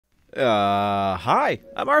Hi,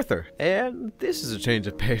 I'm Arthur, and this is a change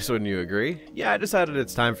of pace, wouldn't you agree? Yeah, I decided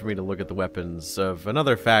it's time for me to look at the weapons of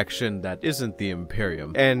another faction that isn't the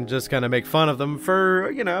Imperium, and just kind of make fun of them for,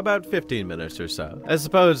 about 15 minutes or so. I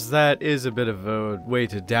suppose that is a bit of a way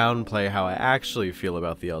to downplay how I actually feel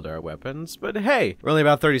about the Eldar weapons, but hey, we're only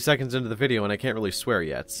about 30 seconds into the video and I can't really swear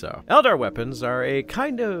yet, so. Eldar weapons are a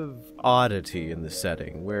kind of oddity in the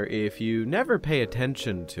setting, where if you never pay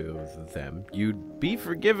attention to them, you'd be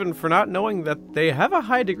forgiven for not knowing that they have a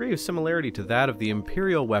high degree of similarity to that of the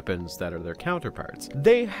Imperial weapons that are their counterparts.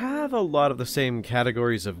 They have a lot of the same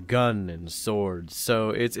categories of gun and sword,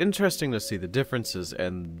 so it's interesting to see the differences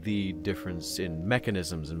and the difference in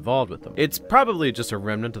mechanisms involved with them. It's probably just a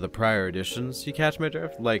remnant of the prior editions, you catch my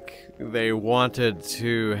drift? Like, they wanted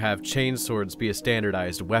to have chain swords be a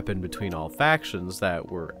standardized weapon between all factions that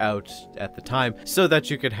were out at the time, so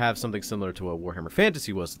that you could have something similar to what Warhammer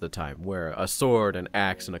Fantasy was at the time, where a sword, an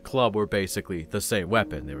axe, and a club were basically the same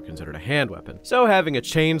weapon. They were considered a hand weapon. So having a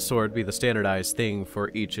chain sword be the standardized thing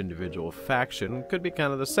for each individual faction could be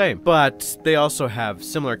kind of the same. But they also have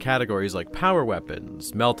similar categories like power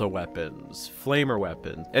weapons, melta weapons, flamer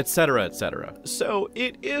weapons, etc., etc. So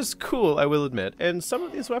it is cool, I will admit, and some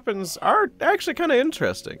of these weapons are actually kind of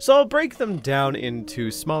interesting. So I'll break them down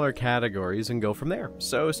into smaller categories and go from there.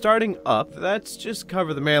 So starting up, let's just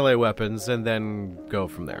cover the melee weapons and then go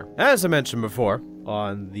from there. As I mentioned before,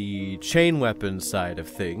 on the chain weapon side of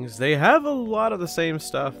things, they have a lot of the same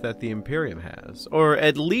stuff that the Imperium has, or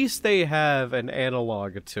at least they have an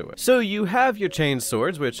analog to it. So you have your chain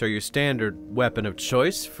swords, which are your standard weapon of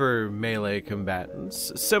choice for melee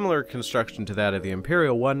combatants, similar construction to that of the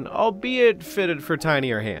Imperial one, albeit fitted for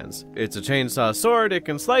tinier hands. It's a chainsaw sword, it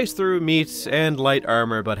can slice through meat and light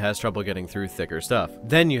armor, but has trouble getting through thicker stuff.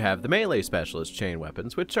 Then you have the melee specialist chain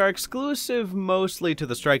weapons, which are exclusive mostly to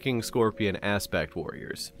the striking scorpion aspect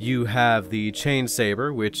warriors. You have the chain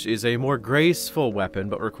saber, which is a more graceful weapon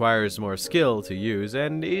but requires more skill to use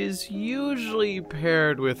and is usually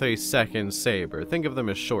paired with a second saber. Think of them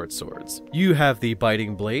as short swords. You have the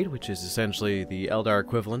biting blade, which is essentially the Eldar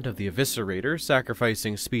equivalent of the eviscerator,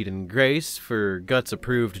 sacrificing speed and grace for Guts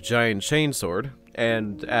approved giant chainsword.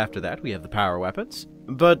 And after that we have the power weapons.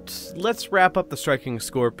 But let's wrap up the striking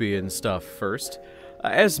scorpion stuff first.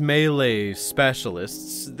 As melee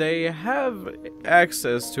specialists, they have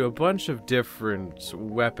access to a bunch of different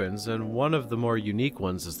weapons, and one of the more unique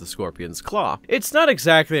ones is the Scorpion's Claw. It's not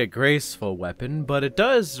exactly a graceful weapon, but it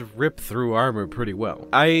does rip through armor pretty well.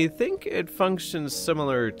 I think it functions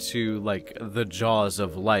similar to, like, the Jaws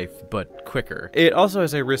of Life, but quicker. It also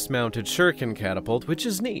has a wrist-mounted shuriken catapult, which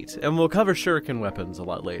is neat, and we'll cover shuriken weapons a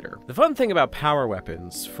lot later. The fun thing about power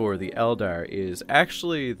weapons for the Eldar is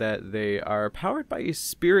actually that they are powered by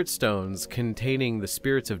spirit stones containing the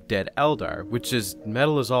spirits of dead Eldar, which is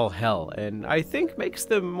metal as all hell, and I think makes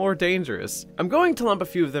them more dangerous. I'm going to lump a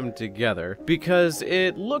few of them together because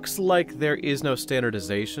it looks like there is no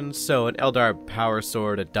standardization, so an Eldar power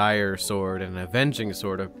sword, a dire sword, and an avenging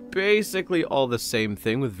sword are basically all the same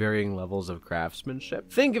thing with varying levels of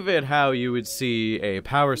craftsmanship. Think of it how you would see a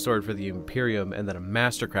power sword for the Imperium and then a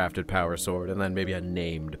mastercrafted power sword and then maybe a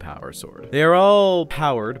named power sword. They are all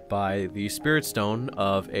powered by the spirit stone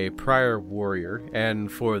of a prior warrior,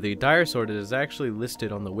 and for the dire sword it is actually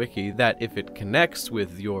listed on the wiki that if it connects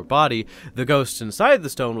with your body, the ghost inside the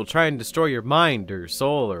stone will try and destroy your mind or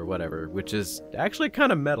soul or whatever, which is actually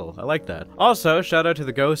kind of metal. I like that. Also, shout out to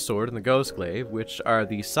the ghost sword and the ghost glaive, which are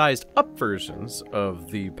the sized up versions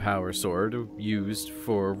of the power sword used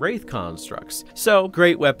for wraith constructs. So,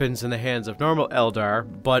 great weapons in the hands of normal Eldar,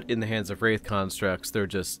 but in the hands of wraith constructs, they're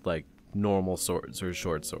just like normal swords or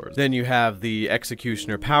short swords. Then you have the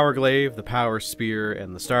Executioner Power Glaive, the Power Spear,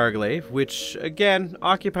 and the Star Glaive, which again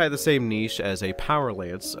occupy the same niche as a power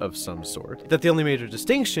lance of some sort. That the only major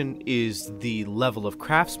distinction is the level of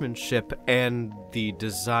craftsmanship and the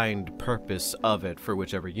designed purpose of it for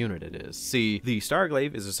whichever unit it is. See, the Star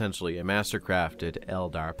Glaive is essentially a mastercrafted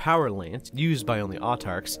Eldar power lance used by only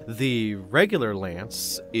autarchs. The regular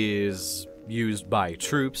lance is used by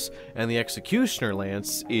troops, and the Executioner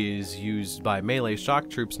Lance is used by melee shock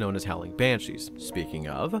troops known as Howling Banshees. Speaking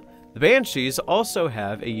of, the Banshees also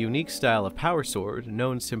have a unique style of power sword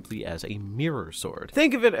known simply as a mirror sword.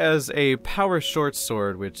 Think of it as a power short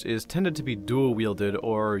sword which is tended to be dual wielded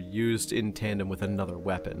or used in tandem with another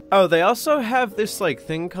weapon. Oh, they also have this like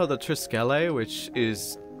thing called the Triskele, which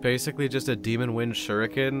is basically just a demon wind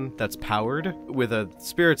shuriken that's powered with a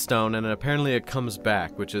spirit stone, and apparently it comes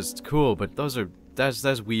back, which is cool, but those are That's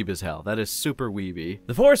weeb as hell. That is super weeby.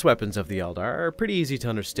 The force weapons of the Eldar are pretty easy to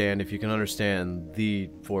understand if you can understand the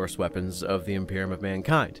force weapons of the Imperium of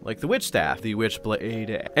Mankind, like the Witch Staff, the Witch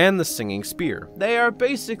Blade, and the Singing Spear. They are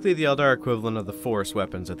basically the Eldar equivalent of the force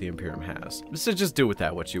weapons that the Imperium has. So just do with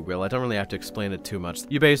that what you will. I don't really have to explain it too much.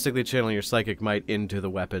 You basically channel your psychic might into the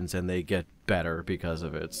weapons and they get better because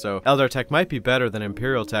of it. So Eldar tech might be better than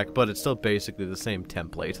Imperial tech, but it's still basically the same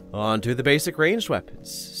template. On to the basic ranged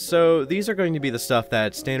weapons. So these are going to be the stuff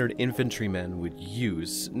that standard infantrymen would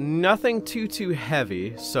use. Nothing too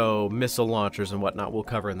heavy, so missile launchers and whatnot we'll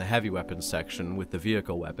cover in the heavy weapons section with the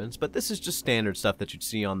vehicle weapons, but this is just standard stuff that you'd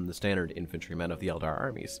see on the standard infantrymen of the Eldar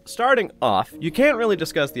armies. Starting off, you can't really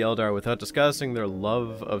discuss the Eldar without discussing their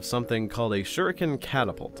love of something called a shuriken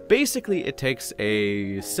catapult. Basically, it takes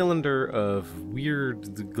a cylinder of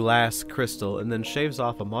weird glass crystal and then shaves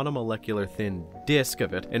off a monomolecular thin disc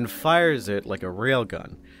of it and fires it like a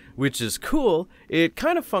railgun, which is cool. It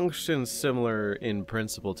kind of functions similar in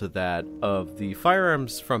principle to that of the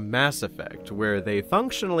firearms from Mass Effect, where they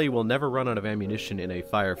functionally will never run out of ammunition in a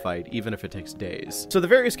firefight, even if it takes days. So the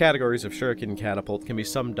various categories of shuriken catapult can be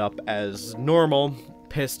summed up as normal,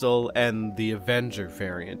 pistol, and the Avenger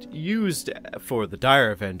variant, used for the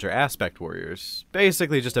Dire Avenger Aspect Warriors.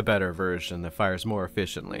 Basically just a better version that fires more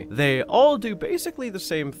efficiently. They all do basically the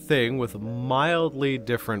same thing with mildly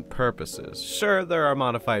different purposes. Sure, there are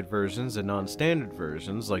modified versions and non-standard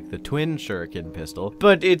versions, like the twin shuriken pistol,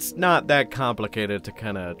 but it's not that complicated to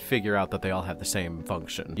kind of figure out that they all have the same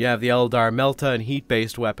function. You have the Eldar Melta and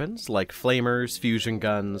heat-based weapons, like flamers, fusion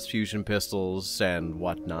guns, fusion pistols, and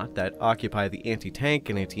whatnot, that occupy the anti-tank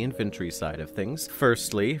and anti-infantry side of things.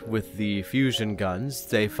 Firstly, with the fusion guns,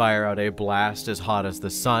 they fire out a blast as hot as the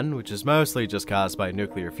sun, which is mostly just caused by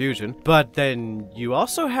nuclear fusion, but then you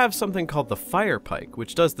also have something called the fire pike,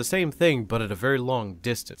 which does the same thing but at a very long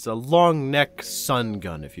distance, a long neck sun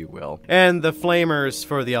gun, if you will. And the flamers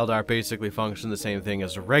for the Eldar basically function the same thing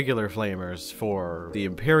as regular flamers for the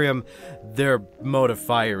Imperium. Their mode of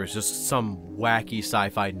fire is just some wacky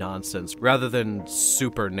sci-fi nonsense rather than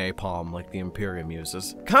super napalm like the Imperium uses.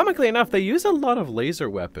 Comically enough, they use a lot of laser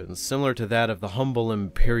weapons, similar to that of the humble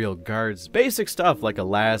Imperial Guards. Basic stuff like a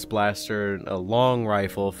las blaster, a long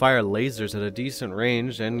rifle, fire lasers at a decent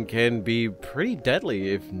range, and can be pretty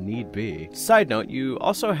deadly if need be. Side note, you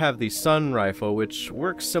also have the Sun Rifle, which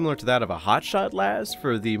works similar to that of a hotshot las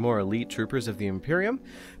for the more elite troopers of the Imperium,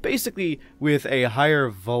 basically with a higher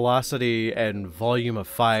velocity and volume of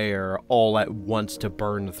fire all at once to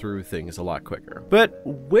burn through things a lot quicker. But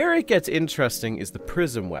where it gets interesting is the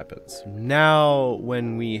prism weapons. Now,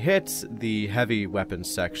 when we hit the heavy weapons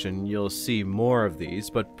section, you'll see more of these,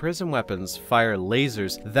 but prism weapons fire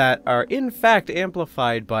lasers that are in fact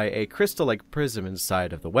amplified by a crystal-like prism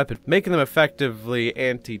inside of the weapon, making them effectively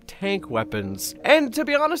anti-tank weapons. And to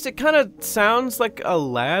be honest, it kind of sounds like a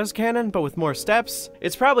las cannon, but with more steps.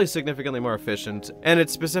 It's probably significantly more efficient, and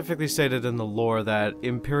it's specifically stated in the lore that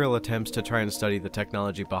Imperial attempts to try and study the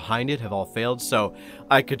technology behind it have all failed, so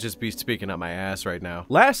I could just be speaking up my ass right now.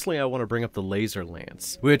 Lastly, I want to bring up the laser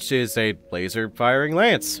lance, which is a laser firing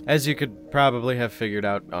lance, as you could probably have figured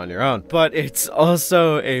out on your own. But it's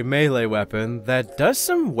also a melee weapon that does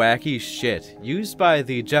some wacky shit. Used by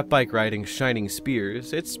the jet bike riding Shining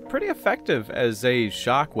Spears, it's pretty effective as a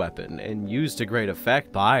shock weapon and used to great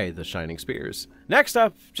effect by the Shining Spears. Next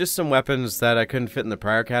up, just some weapons that I couldn't fit in the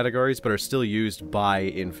prior categories but are still used by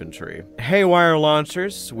infantry. Haywire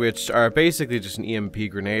launchers, which are basically just an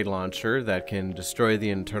EMP grenade launcher that can destroy the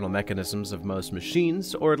internal mechanisms of most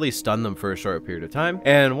machines, or at least stun them for a short period of time.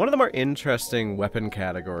 And one of the more interesting weapon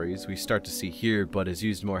categories we start to see here, but is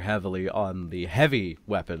used more heavily on the heavy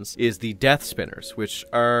weapons, is the death spinners, which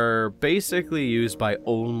are basically used by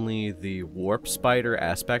only the warp spider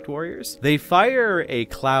aspect warriors. They fire a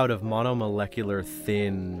cloud of monomolecular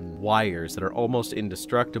thin wires that are almost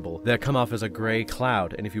indestructible that come off as a gray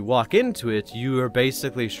cloud, and if you walk into it, you are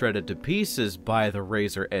basically shredded to pieces by the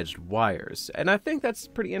razor-edged wires, and I think that's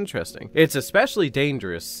pretty interesting. It's especially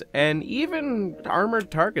dangerous, and even armored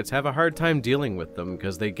targets have a hard time dealing with them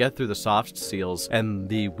because they get through the soft seals and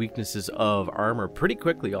the weaknesses of armor pretty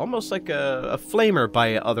quickly, almost like a flamer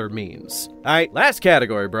by other means. Alright, last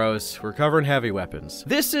category, bros. We're covering heavy weapons.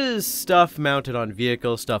 This is stuff mounted on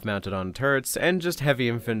vehicles, stuff mounted on turrets, and just heavy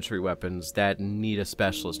infantry weapons that need a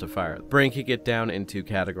specialist to fire. Breaking it down into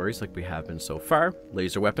categories like we have been so far.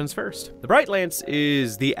 Laser weapons first. The Bright Lance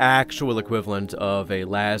is the actual equivalent of a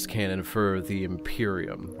las cannon for the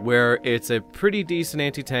Imperium, where it's a pretty decent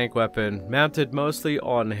anti-tank weapon, mounted mostly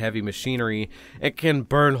on heavy machinery. It can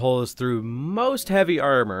burn holes through most heavy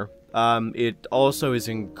armor, It also is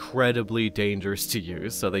incredibly dangerous to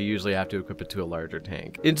use, so they usually have to equip it to a larger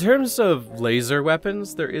tank. In terms of laser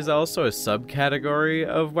weapons, there is also a subcategory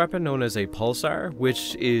of weapon known as a pulsar,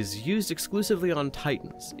 which is used exclusively on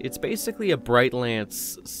Titans. It's basically a bright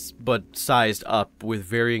lance, but sized up with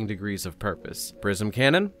varying degrees of purpose. Prism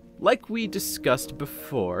cannon, like we discussed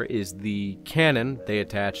before, is the cannon they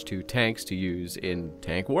attach to tanks to use in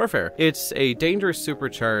tank warfare. It's a dangerous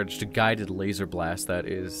supercharged guided laser blast that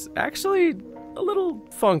is actually a little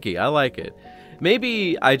funky. I like it.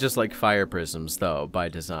 Maybe I just like fire prisms, though, by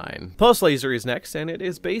design. Pulse laser is next, and it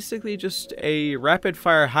is basically just a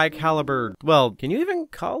rapid-fire high-caliber... Well, can you even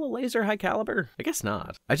call a laser high-caliber? I guess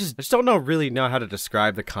not. I just don't really know how to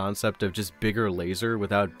describe the concept of just bigger laser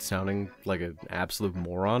without sounding like an absolute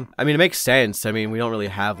moron. I mean, it makes sense. I mean, we don't really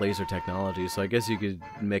have laser technology, so I guess you could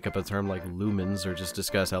make up a term like lumens, or just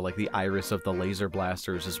discuss how, like, the iris of the laser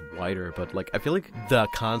blaster is just wider, but, like, I feel like the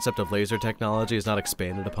concept of laser technology is not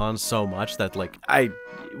expanded upon so much that, like,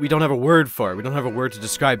 we don't have a word for it. We don't have a word to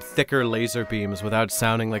describe thicker laser beams without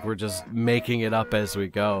sounding like we're just making it up as we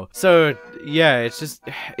go. So yeah, it's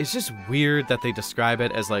just weird that they describe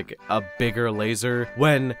it as like a bigger laser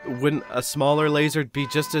when a smaller laser would be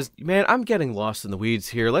just as... Man, I'm getting lost in the weeds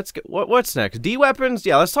here. Let's get... What's next? D-weapons?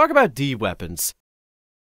 Yeah, let's talk about D-weapons.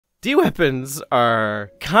 D-weapons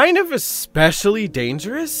are kind of especially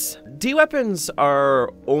dangerous. D-weapons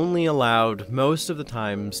are only allowed most of the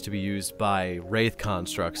times to be used by wraith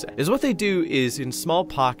constructs. What they do is, in small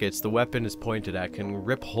pockets the weapon is pointed at can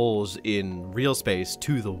rip holes in real space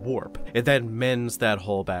to the warp. It then mends that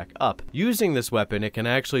hole back up. Using this weapon, it can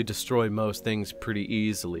actually destroy most things pretty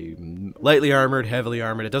easily. Lightly armored, heavily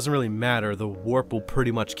armored, it doesn't really matter. The warp will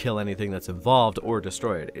pretty much kill anything that's involved or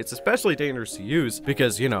destroy it. It's especially dangerous to use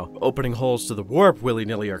because, you know, opening holes to the warp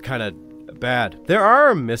willy-nilly are kind of bad. There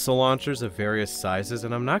are missile launchers of various sizes,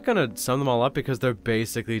 and I'm not gonna sum them all up because they're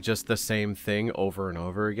basically just the same thing over and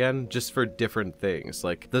over again, just for different things.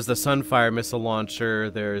 Like, there's the Sunfire missile launcher,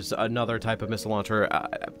 there's another type of missile launcher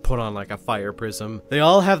put on like a fire prism. They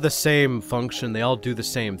all have the same function, they all do the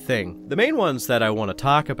same thing. The main ones that I want to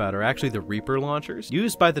talk about are actually the Reaper launchers.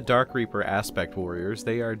 Used by the Dark Reaper aspect warriors,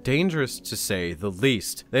 they are dangerous to say the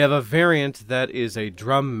least. They have a variant that is a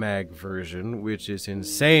drum mag version, which is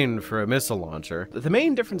insane for a missile launcher. The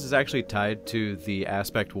main difference is actually tied to the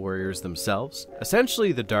aspect warriors themselves.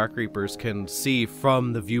 Essentially, the Dark Reapers can see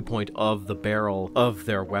from the viewpoint of the barrel of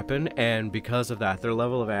their weapon, and because of that, their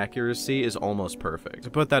level of accuracy is almost perfect. To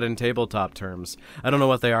put that in tabletop terms, I don't know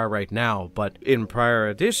what they are right now, but in prior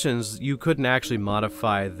editions, you couldn't actually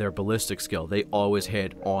modify their ballistic skill. They always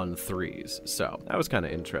hit on 3s, so that was kind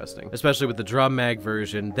of interesting, especially with the drum mag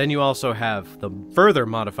version. Then you also have the further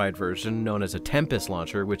modified version known as a Tempest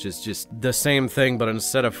launcher, which is just the same thing, but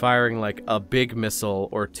instead of firing like a big missile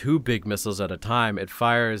or 2 big missiles at a time, it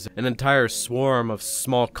fires an entire swarm of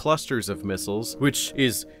small clusters of missiles, which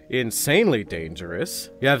is insanely dangerous.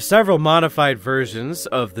 You have several modified versions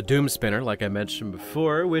of the Doom Spinner, like I mentioned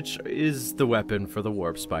before, which is the weapon for the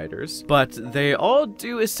Warp Spiders, but they all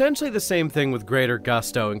do essentially the same thing with greater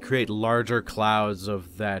gusto and create larger clouds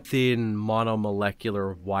of that thin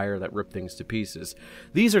monomolecular wire that rip things to pieces.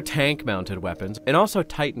 These are tank-mounted weapons and also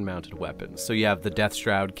Titan-mounted weapons. So you have the Death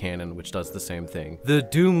Shroud cannon, which does the same thing. The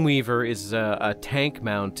Doom Weaver is a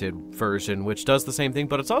tank-mounted version, which does the same thing,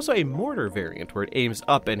 but it's also a mortar variant where it aims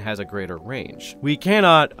up and has a greater range. We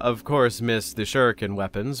cannot, of course, miss the shuriken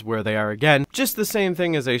weapons, where they are again just the same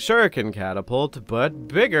thing as a shuriken catapult, but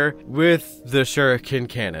bigger with the shuriken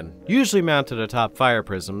cannon. Usually mounted atop fire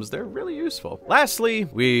prisms, they're really useful. Lastly,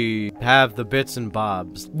 we have the bits and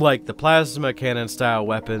bobs, like the plasma cannon style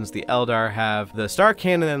weapons. The Eldar have the star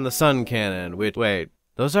cannon and the sun cannon. Wait,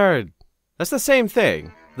 that's the same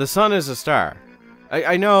thing. The sun is a star.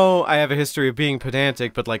 I know I have a history of being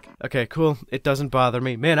pedantic, but like, okay, cool, it doesn't bother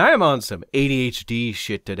me. Man, I am on some ADHD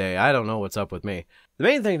shit today. I don't know what's up with me. The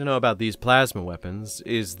main thing to know about these plasma weapons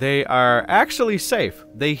is they are actually safe.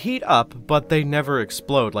 They heat up, but they never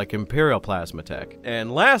explode like Imperial plasma tech.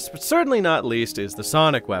 And last, but certainly not least, is the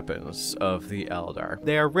sonic weapons of the Eldar.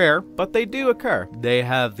 They are rare, but they do occur. They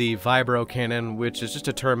have the Vibro Cannon, which is just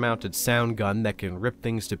a turn-mounted sound gun that can rip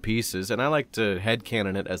things to pieces, and I like to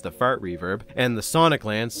headcanon it as the Fart Reverb, and the Sonic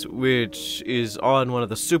Lance, which is on one of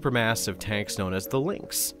the supermassive tanks known as the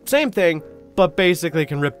Lynx. Same thing, but basically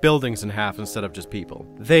can rip buildings in half instead of just people.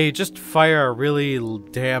 They just fire a really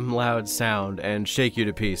damn loud sound and shake you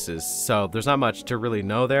to pieces, so there's not much to really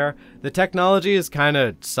know there. The technology is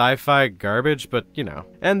kinda sci-fi garbage, but you know.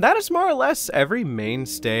 And that is more or less every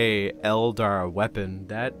mainstay Eldar weapon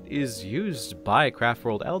that is used by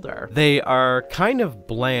Craftworld Eldar. They are kind of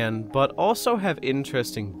bland, but also have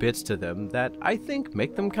interesting bits to them that I think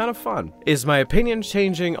make them kind of fun. Is my opinion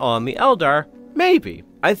changing on the Eldar? Maybe.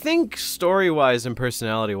 I think story-wise and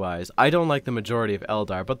personality-wise, I don't like the majority of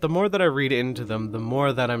Eldar, but the more that I read into them, the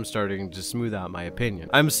more that I'm starting to smooth out my opinion.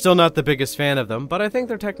 I'm still not the biggest fan of them, but I think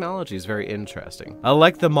their technology is very interesting. I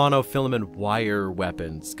like the monofilament wire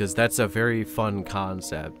weapons, because that's a very fun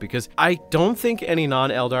concept, because I don't think any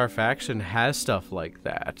non-Eldar faction has stuff like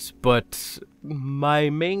that, but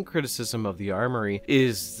my main criticism of the armory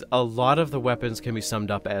is a lot of the weapons can be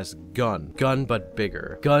summed up as gun but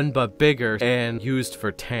bigger, and used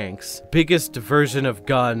for tanks, biggest version of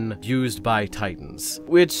gun used by Titans,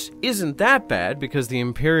 which isn't that bad because the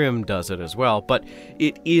Imperium does it as well, but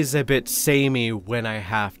it is a bit samey when I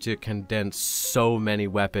have to condense so many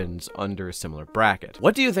weapons under a similar bracket.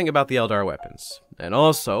 What do you think about the Eldar weapons? And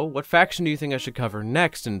also, what faction do you think I should cover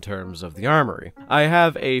next in terms of the armory? I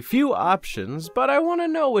have a few options, but I want to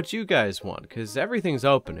know what you guys want, because everything's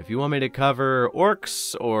open. If you want me to cover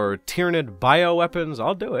orcs or Tyranid bioweapons,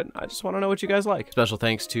 I'll do it. I just want to know what you guys like. Special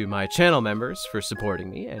thanks to my channel members for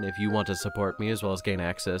supporting me, and if you want to support me as well as gain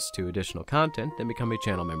access to additional content, then become a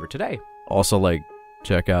channel member today. Also,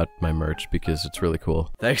 check out my merch because it's really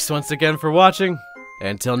cool. Thanks once again for watching.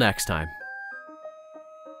 Until next time.